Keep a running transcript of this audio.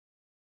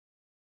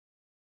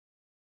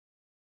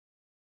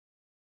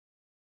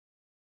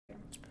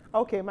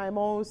Okay, my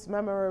most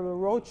memorable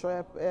road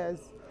trip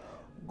is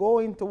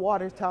going to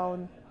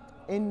Watertown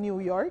in New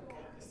York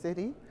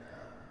City.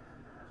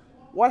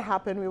 What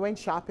happened? We went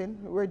shopping.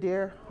 We were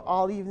there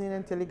all evening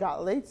until it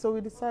got late, so we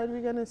decided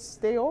we're gonna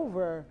stay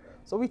over.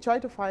 So we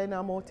tried to find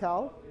a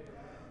motel.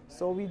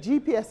 So we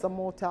GPS a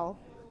motel.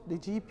 The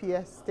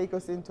GPS take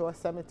us into a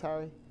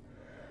cemetery.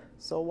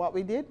 So what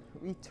we did,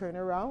 we turned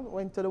around,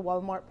 went to the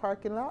Walmart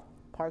parking lot,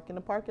 parked in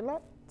the parking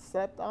lot,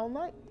 slept all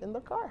night in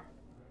the car.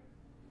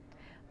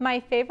 My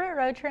favorite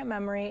road trip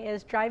memory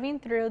is driving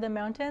through the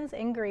mountains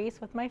in Greece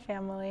with my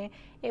family.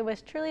 It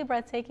was truly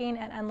breathtaking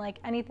and unlike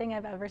anything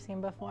I've ever seen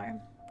before.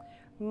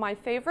 My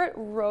favorite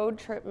road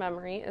trip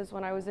memory is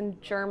when I was in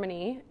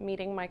Germany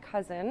meeting my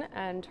cousin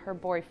and her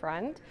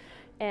boyfriend,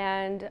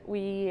 and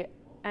we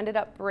ended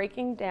up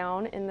breaking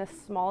down in the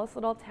smallest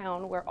little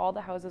town where all the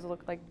houses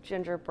looked like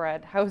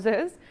gingerbread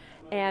houses,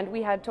 and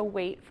we had to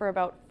wait for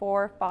about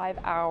 4 or 5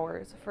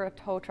 hours for a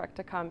tow truck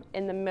to come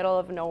in the middle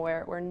of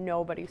nowhere where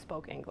nobody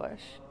spoke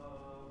English.